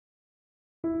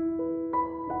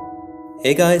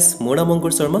Hey guys, মোৰ নাম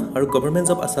অংকুৰ শৰ্মা আৰু গভৰ্ণমেণ্ট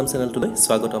অফ আসাম চেনেলটোলৈ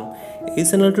স্বাগতম। এই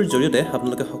চেনেলটোৰ জৰিয়তে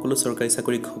আপোনালোকে সকলো চৰকাৰী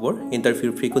চাকৰি খবৰ, interview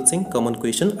free coaching, common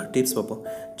question আৰু টিপছ পাব।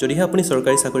 যদিহে আপুনি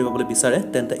চৰকাৰী চাকৰি পাবলৈ বিচাৰে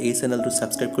তেন্তে এই চেনেলটো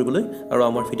ছাবস্ক্ৰাইব কৰিবলৈ আৰু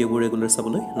আমাৰ ভিডিঅ'বোৰ ৰেগুলাৰ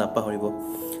চাবলৈ নাপাহৰিব।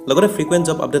 লগতে ফ্ৰিকুৱেণ্ট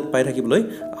জব আপডেট পাই থাকিবলৈ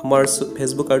আমাৰ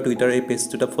ফেচবুক আৰু টুইটাৰ এই পেজ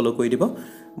দুটা ফ'ল' কৰি দিব।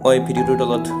 মই ভিডিঅ'টোৰ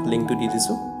তলত লিংকটো দি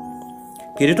দিছোঁ।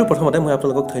 ভিডিঅ'টোৰ প্ৰথমতে মই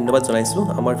আপোনালোকক ধন্যবাদ জনাইছোঁ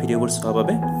আমাৰ ভিডিঅ'বোৰ চোৱাৰ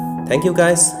বাবে। Thank you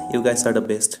guys are the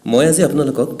best. মই আজি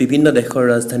আপোনালোকক বিভিন্ন দেশৰ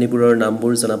ৰাজধানীবোৰৰ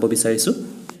নামবোৰ জনাব বিচাৰিছোঁ।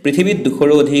 পৃথিৱীত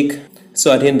 200ৰো অধিক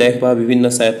স্বাধীন দেশ বা বিভিন্ন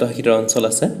স্বায়ত্তশাসিত অঞ্চল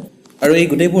আছে আৰু এই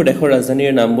গোটেইবোৰ দেশৰ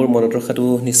ৰাজধানীৰ নামবোৰ মনত ৰখাটো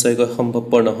নিশ্চয়কৈ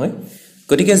সম্ভৱপৰ নহয়।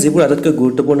 গতিকে যিবোৰ আটাইতকৈ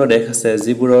গুৰুত্বপূৰ্ণ দেশ আছে,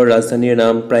 যিবোৰৰ ৰাজধানীৰ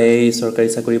নাম প্ৰায়েই চৰকাৰী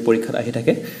চাকৰি পৰীক্ষাত আহি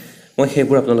থাকে, মই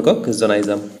সেইবোৰ আপোনালোকক জনাই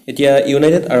যাম। এতিয়া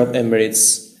ইউনাইটেড আৰব এমিৰেটছ,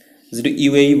 যিটো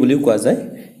UAE বুলিও কোৱা যায়,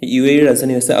 UAEৰ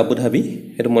ৰাজধানী হৈছে আবু ধাবি,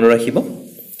 সেইটো মনত ৰাখিব।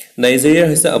 নাইজেৰিয়াৰ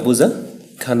হৈছে আবুজা,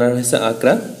 ঘানাৰ হৈছে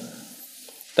আক্ৰা,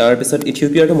 তাৰপিছত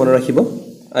ইথিঅপিয়াৰটো মনত ৰাখিব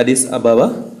আদিছ আবাবা,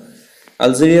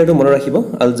 আলজেৰিয়াৰটো মনত ৰাখিব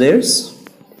আলজেইৰ্ছ,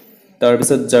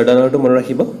 তাৰপিছত জৰ্ডানৰটো মনত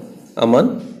ৰাখিব আমান,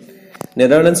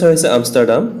 নেদাৰলেণ্ডছৰ হৈছে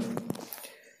আমষ্টাৰডাম,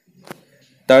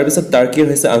 তাৰপিছত টাৰ্কিৰ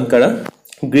হৈছে আংকাৰা,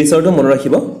 গ্ৰীচৰটো মনত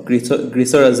ৰাখিব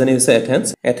গ্ৰীচৰ ৰাজধানী হৈছে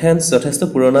এথেন্স যথেষ্ট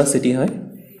পুৰণা চিটি হয়,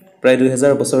 প্ৰায়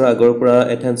 2000 বছৰৰ আগৰ পৰা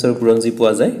এথেন্সৰ বুৰঞ্জী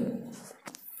পোৱা যায়।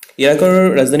 ইৰাকৰ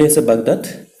ৰাজধানী হৈছে বাগদাদ,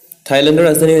 থাইলেণ্ডৰ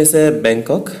ৰাজধানী হৈছে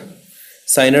বেংকক,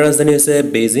 চাইনাৰ ৰাজধানী হৈছে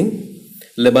বেইজিং,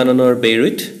 লেবাননৰ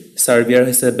বেইৰুট, ছাৰ্বিয়াৰ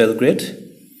হৈছে বেলগ্ৰেড,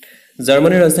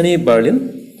 জাৰ্মানীৰ ৰাজধানী বাৰ্লিন,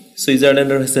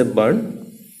 ছুইজাৰলেণ্ডৰ হৈছে বাৰ্ণ,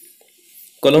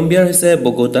 কলম্বিয়াৰ হৈছে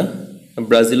বগোটা,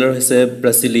 ব্ৰাজিলৰ হৈছে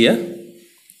ব্ৰাচিলিয়া,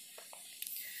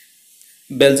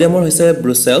 বেলজিয়ামৰ হৈছে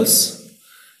ব্ৰুচেলছ,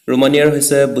 ৰোমানিয়াৰ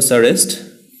হৈছে বুচাৰেষ্ট,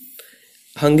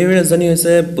 হাংগেৰীৰ ৰাজধানী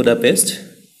হৈছে বুদাপেষ্ট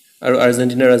আৰু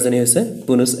আৰ্জেণ্টিনাৰ ৰাজধানী হৈছে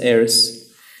বুনোছ এয়াৰ্ছ।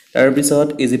 তাৰপিছত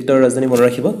ইজিপ্তৰ ৰাজধানী মনত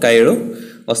ৰাখিব কাইৰো,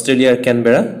 অষ্ট্ৰেলিয়াৰ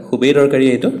কেনবেৰা, খুবেই দৰকাৰী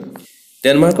এইটো।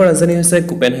 ডেনমাৰ্কৰ ৰাজধানী হৈছে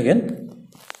কোপেনহেগেন,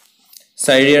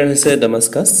 চাইৰিয়াৰ হৈছে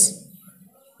ডামাস্কাছ,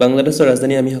 বাংলাদেশৰ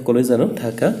ৰাজধানী আমি সকলোৱে জানো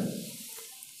ঢাকা,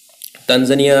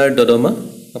 তানজানিয়াৰ দদমা,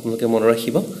 আপোনালোকে মনত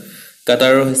ৰাখিব,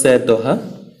 কাটাৰৰ হৈছে দোহা,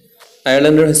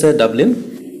 আয়াৰলেণ্ডৰ হৈছে ডাবলিন,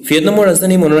 ভিয়েটনামৰ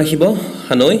ৰাজধানী মনত ৰাখিব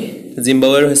হানৈ,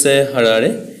 জিম্বাৱেৰ হৈছে হাৰাৰে,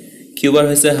 কিউবাৰ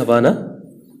হৈছে হাভানা,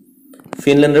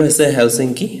 ফিনলেণ্ডৰ হৈছে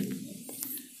হেলচিংকি,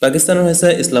 পাকিস্তানৰ হৈছে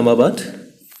ইছলামাবাদ,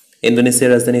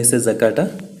 ইণ্ডোনেছিয়াৰ ৰাজধানী হৈছে জাকাৰ্টা,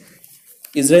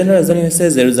 ইজৰাইলৰ ৰাজধানী হৈছে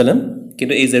জেৰুজালেম,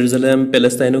 কিন্তু এই জেৰুজালেম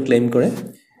পেলেষ্টাইনো ক্লেইম কৰে,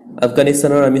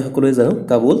 আফগানিস্তানৰ আমি সকলোৱে জানো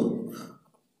কাবুল,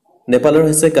 নেপালৰ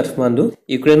হৈছে কাঠমাণ্ডু,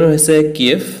 ইউক্ৰেইনৰ হৈছে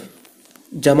কিয়েভ,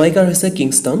 জামাইকাৰ হৈছে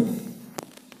কিংষ্টন,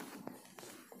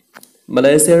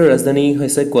 মালয়েছিয়াৰ ৰাজধানী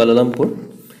হৈছে কুৱালালামপুৰ,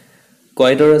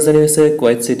 কুৱাইটৰ ৰাজধানী হৈছে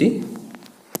কুৱাইট চিটি,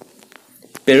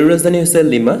 পেৰুৰ ৰাজধানী হৈছে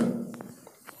লিমা,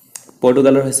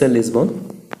 পৰ্তুগালৰ হৈছে লিছবন,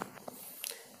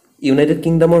 ইউনাইটেড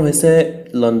কিংডমৰ হৈছে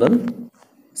লণ্ডন,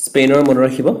 স্পেইনৰ মনত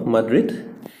ৰাখিব মাদ্ৰিদ,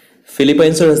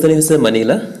 ফিলিপাইনছৰ ৰাজধানী হৈছে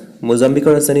মানিলা,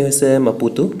 মোজাম্বিকৰ ৰাজধানী হৈছে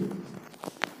মাপুটো,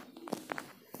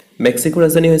 মেক্সিকোৰ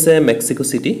ৰাজধানী হৈছে মেক্সিকো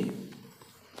চিটি,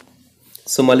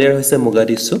 সোমালিয়াৰ হৈছে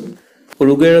মোগাদিছু,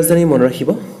 উৰুগুৱেৰ ৰাজধানী মনত ৰাখিব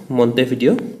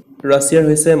মণ্টেভিডিঅ, ৰাছিয়াৰ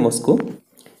হৈছে মস্কো,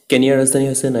 কেনিয়াৰ ৰাজধানী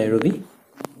হৈছে নাইৰোবি,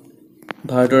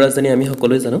 ভাৰতৰ ৰাজধানী আমি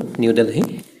সকলোৱে জানো নিউ দিল্লী,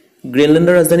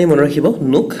 গ্ৰীণলেণ্ডৰ ৰাজধানী মনত ৰাখিব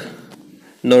নুক,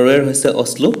 নৰৱেৰ হৈছে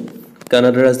অছলো,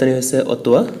 কানাডাৰ ৰাজধানী হৈছে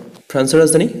অটোৱা, ফ্ৰান্সৰ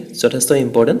ৰাজধানী যথেষ্ট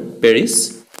ইম্পৰ্টেণ্ট পেৰিছ,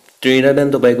 ট্ৰিনিডাড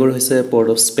এণ্ড টবেগোৰ হৈছে পৰ্ট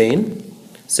অফ স্পেইন,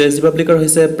 চেক ৰিপাব্লিকৰ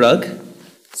হৈছে প্ৰাগ,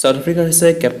 চাউথ আফ্ৰিকাৰ হৈছে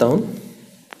কেপটাউন,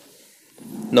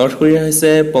 নৰ্থ কোৰিয়াৰ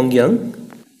হৈছে পংয়াং,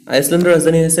 আইচলেণ্ডৰ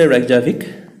ৰাজধানী হৈছে ৰেকজাভিক,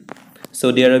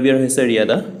 ছৌদি আৰবিয়াৰ হৈছে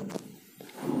ৰিয়াদা,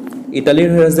 ইটালীৰ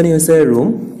ৰাজধানী হৈছে ৰোম,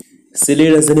 চিলিৰ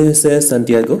ৰাজধানী হৈছে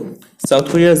সান্তিয়াগো, চাউথ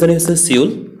কোৰিয়াৰ ৰাজধানী হৈছে চিউল,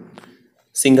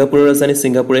 ছিংগাপুৰৰ ৰাজধানী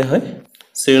ছিংগাপুৰে হয়,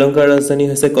 শ্ৰীলংকাৰ ৰাজধানী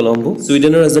হৈছে কলম্বো,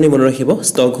 ছুইডেনৰ ৰাজধানী মনত ৰাখিব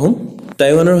ষ্টকহোম,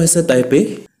 টাইৱানৰ হৈছে টাইপে,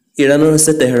 ইৰাণৰ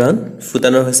হৈছে তেহৰান,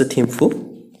 ভূটানৰ হৈছে থিম্ফু,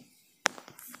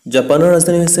 জাপানৰ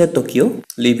ৰাজধানী হৈছে টকিঅ',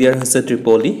 লিবিয়াৰ হৈছে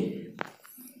ত্ৰিপলি,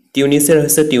 টিউনিছিয়াৰ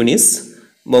হৈছে টিউনিছ,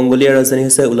 মংগোলিয়াৰ ৰাজধানী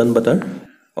হৈছে উলানবাটাৰ,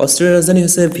 অষ্ট্ৰিয়াৰ ৰাজধানী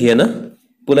হৈছে ভিয়েনা,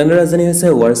 পোলেণ্ডৰ ৰাজধানী হৈছে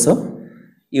ৱাৰ্ছ,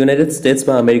 ইউনাইটেড ষ্টেটছ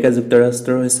বা আমেৰিকা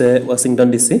যুক্তৰাষ্ট্ৰৰ হৈছে ৱাশ্বিংটন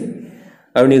DC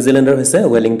আৰু নিউজিলেণ্ডৰ হৈছে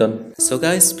ৱেলিংটন। চ'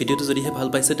 গাইজ, ভিডিঅ'টো যদিহে ভাল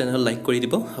পাইছে তেনেহ'লে লাইক কৰি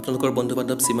দিব, আপোনালোকৰ বন্ধু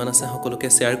বান্ধৱ যিমান আছে সকলোকে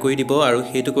শ্বেয়াৰ কৰি দিব আৰু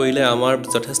সেইটো কৰিলে আমাৰ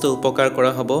যথেষ্ট উপকাৰ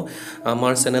কৰা হ'ব,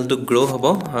 আমাৰ চেনেলটো গ্ৰ' হ'ব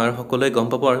আৰু সকলোৱে গম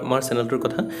পাব আমাৰ চেনেলটোৰ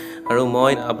কথা আৰু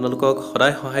মই আপোনালোকক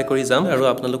সদায় সহায় কৰি যাম আৰু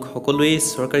আপোনালোক সকলোৱেই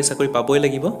চৰকাৰী চাকৰি পাবই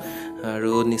লাগিব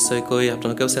আৰু নিশ্চয়কৈ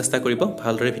আপোনালোকেও চেষ্টা কৰিব,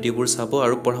 ভালদৰে ভিডিঅ'বোৰ চাব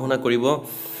আৰু পঢ়া শুনা কৰিব,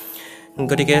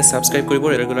 গতিকে ছাবস্ক্ৰাইব কৰিব,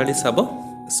 ৰেগুলাৰলি চাব।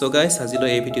 চ' গাইজ, আজিলৈ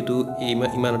এই ভিডিঅ'টো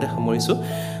ইমানতে সামৰিছোঁ।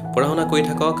 পঢ়া শুনা কৰি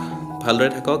থাকক, ভালদৰে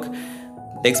থাকক,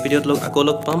 নেক্সট ভিডিঅ'ত আকৌ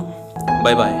লগ পাম,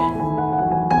 বাই বাই।